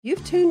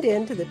You've tuned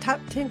in to the Top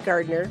 10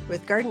 Gardener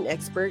with garden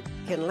expert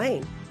Ken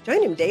Lane.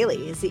 Join him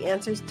daily as he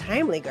answers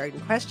timely garden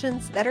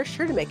questions that are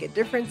sure to make a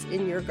difference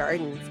in your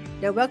gardens.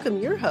 Now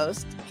welcome your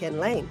host,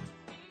 Ken Lane.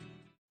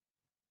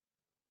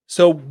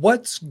 So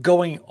what's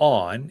going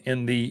on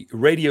in the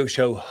radio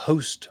show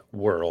host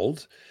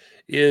world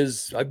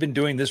is I've been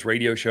doing this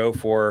radio show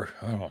for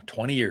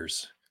 20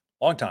 years,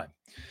 long time.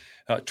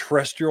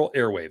 Terrestrial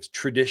airwaves,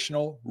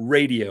 traditional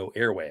radio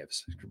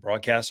airwaves,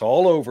 broadcasts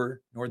all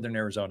over northern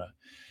Arizona.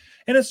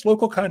 And it's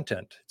local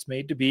content. It's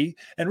made to be.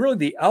 And really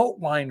the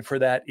outline for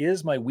that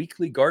is my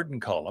weekly garden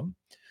column.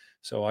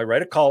 So I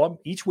write a column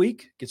each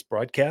week, gets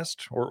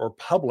broadcast or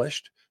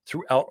published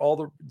throughout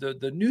all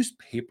the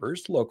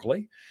newspapers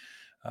locally.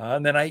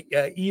 And then I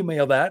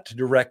email that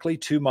directly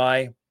to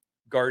my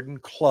garden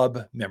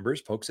club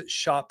members, folks that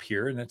shop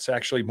here. And it's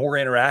actually more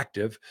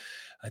interactive.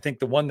 I think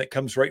the one that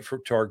comes right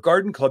to our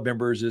garden club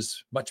members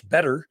is much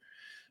better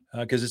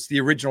because it's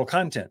the original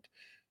content.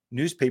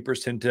 Newspapers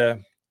tend to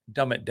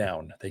dumb it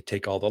down. They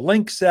take all the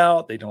links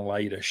out. They don't allow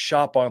you to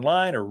shop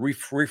online or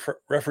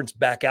reference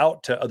back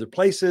out to other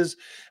places.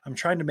 I'm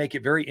trying to make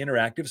it very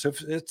interactive. So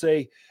if it's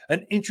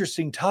an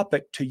interesting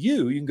topic to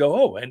you, you can go,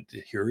 oh, and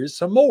here is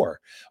some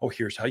more. Oh,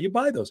 here's how you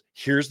buy those.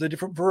 Here's the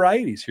different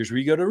varieties. Here's where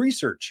you go to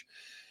research.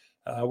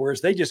 Whereas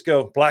they just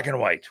go black and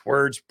white,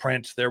 words,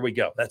 print, there we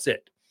go. That's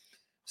it.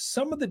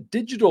 Some of the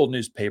digital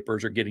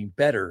newspapers are getting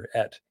better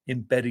at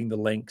embedding the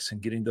links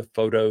and getting the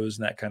photos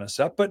and that kind of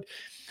stuff. But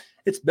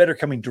it's better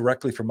coming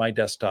directly from my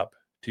desktop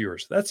to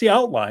yours. That's the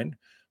outline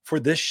for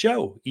this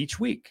show each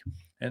week.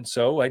 And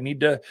so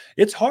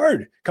it's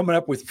hard coming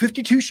up with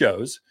 52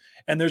 shows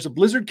and there's a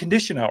blizzard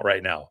condition out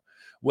right now.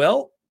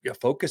 Well, you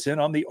focus in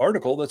on the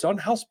article that's on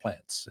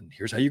houseplants and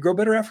here's how you grow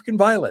better African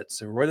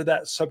violets or whether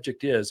that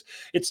subject is.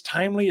 It's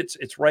timely,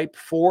 it's ripe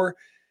for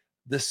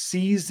the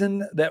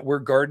season that we're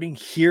gardening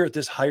here at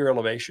this higher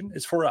elevation.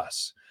 It's for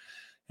us.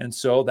 And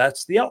so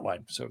that's the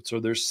outline. So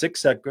there's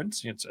 6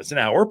 segments. It's an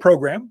hour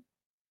program.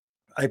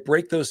 I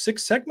break those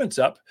 6 segments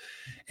up,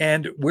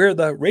 and where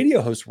the radio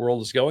host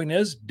world is going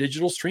is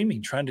digital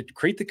streaming, trying to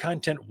create the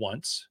content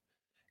once,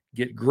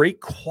 get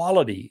great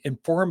quality,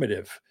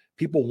 informative,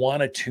 people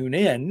want to tune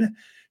in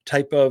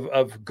type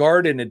of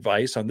garden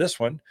advice on this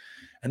one.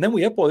 And then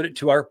we upload it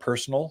to our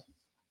personal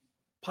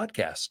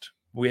podcast.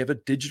 We have a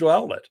digital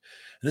outlet.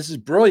 And this is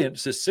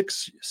brilliant. It's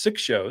 6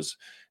 shows.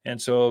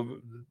 And so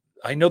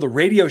I know the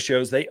radio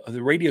shows, the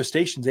radio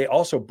stations, they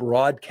also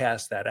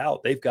broadcast that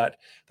out. They've got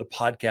the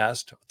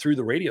podcast through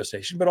the radio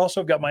station, but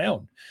also I've got my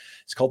own.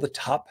 It's called the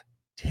Top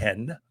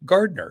 10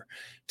 Gardener.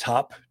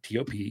 Top,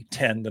 T-O-P,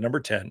 10, the number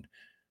 10,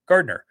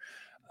 Gardener.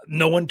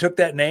 No one took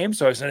that name,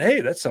 so I said,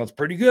 hey, that sounds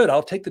pretty good.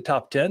 I'll take the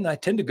top 10. I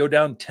tend to go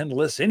down 10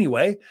 lists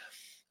anyway.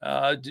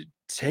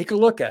 Take a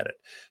look at it.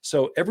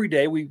 So every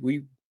day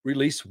we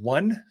release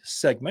one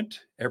segment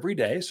every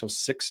day. So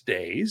 6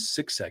 days,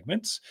 6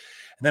 segments.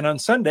 And then on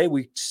Sunday,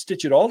 we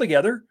stitch it all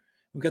together.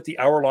 We've got the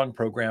hour-long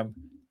program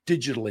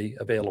digitally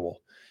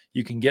available.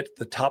 You can get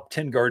the Top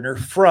 10 Gardener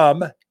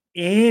from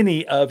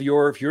any of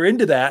if you're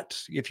into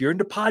that, if you're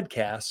into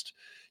podcast,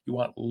 you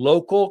want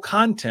local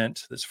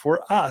content that's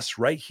for us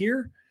right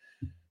here,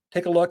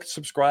 take a look,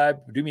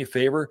 subscribe, do me a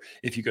favor.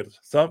 If you could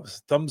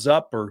thumbs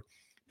up or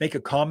make a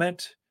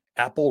comment,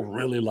 Apple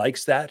really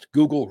likes that.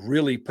 Google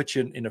really puts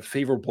you in a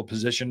favorable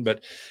position,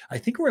 but I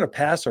think we're going to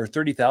pass our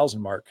 30,000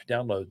 mark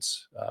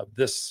downloads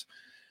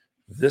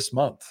this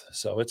month.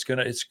 So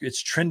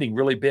it's trending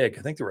really big.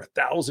 I think there were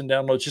 1,000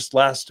 downloads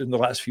just in the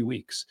last few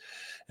weeks.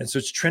 And so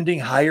it's trending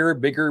higher,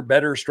 bigger,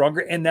 better,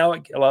 stronger. And now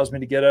it allows me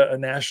to get a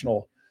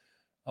national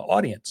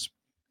audience.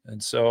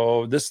 And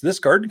so this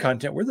garden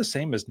content, we're the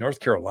same as North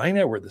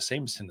Carolina. We're the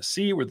same as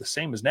Tennessee. We're the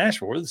same as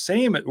Nashville. We're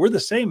the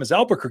same as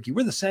Albuquerque.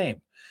 We're the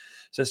same.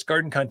 So this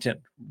garden content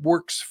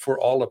works for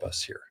all of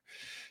us here.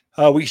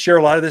 We share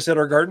a lot of this at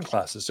our garden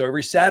classes. So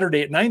every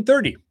Saturday at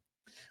 9:30,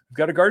 we've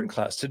got a garden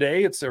class.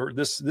 Today, it's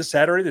this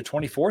Saturday, the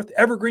 24th,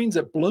 evergreens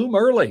that bloom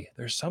early.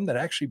 There's some that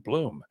actually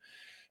bloom.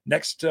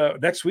 Next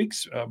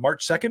week's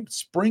March 2nd,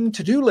 spring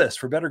to-do list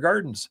for better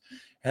gardens.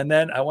 And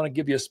then I want to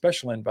give you a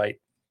special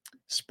invite,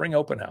 spring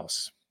open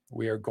house.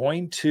 We are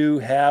going to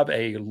have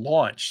a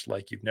launch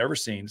like you've never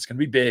seen. It's going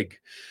to be big.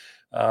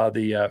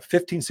 The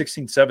 15th,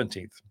 16th,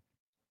 17th.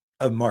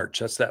 Of March.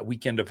 That's that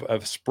weekend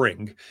of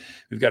spring.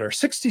 We've got our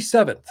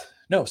 62nd.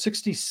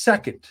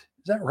 Is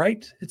that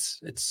right? It's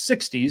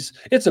 60s.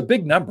 It's a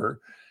big number.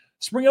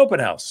 Spring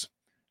open house.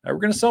 Now we're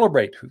going to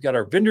celebrate. We've got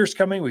our vendors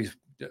coming. We've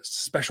got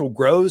special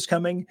grows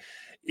coming.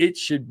 It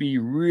should be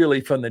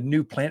really fun. The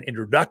new plant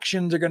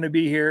introductions are going to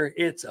be here.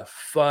 It's a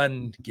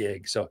fun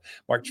gig. So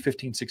March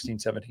 15, 16,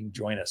 17,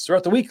 join us.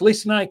 Throughout the week,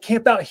 Lisa and I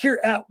camp out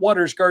here at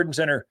Waters Garden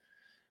Center.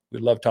 We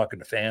love talking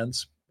to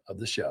fans of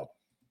the show.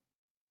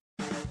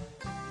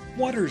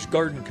 Waters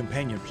Garden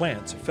companion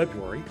plants of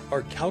February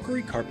are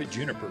Calgary carpet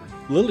juniper,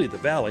 lily of the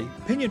valley,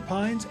 pinyon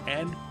pines,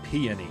 and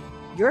peony.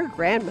 Your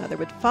grandmother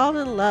would fall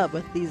in love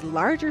with these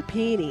larger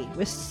peony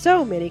with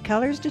so many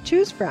colors to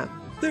choose from.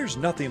 There's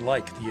nothing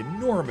like the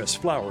enormous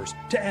flowers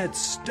to add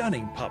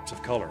stunning pops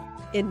of color.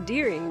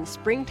 Endearing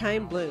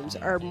springtime blooms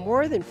are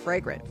more than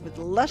fragrant with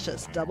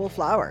luscious double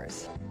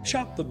flowers.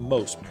 Shop the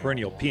most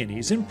perennial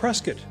peonies in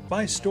Prescott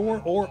by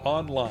store or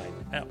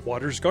online at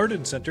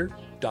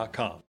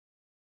watersgardencenter.com.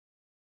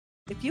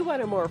 If you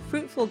want a more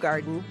fruitful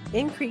garden,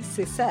 increased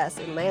success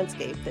in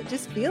landscape that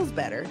just feels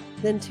better,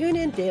 then tune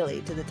in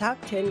daily to the Top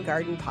 10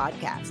 Garden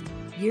Podcast.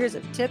 Years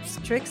of tips,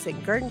 tricks,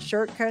 and garden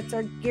shortcuts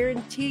are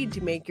guaranteed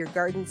to make your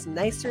gardens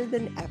nicer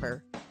than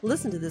ever.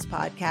 Listen to this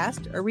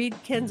podcast or read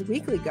Ken's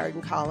weekly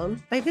garden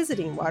column by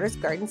visiting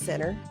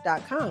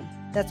watersgardencenter.com.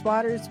 That's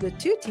Waters with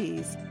 2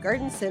 T's,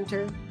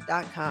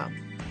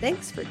 gardencenter.com.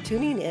 Thanks for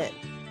tuning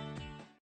in.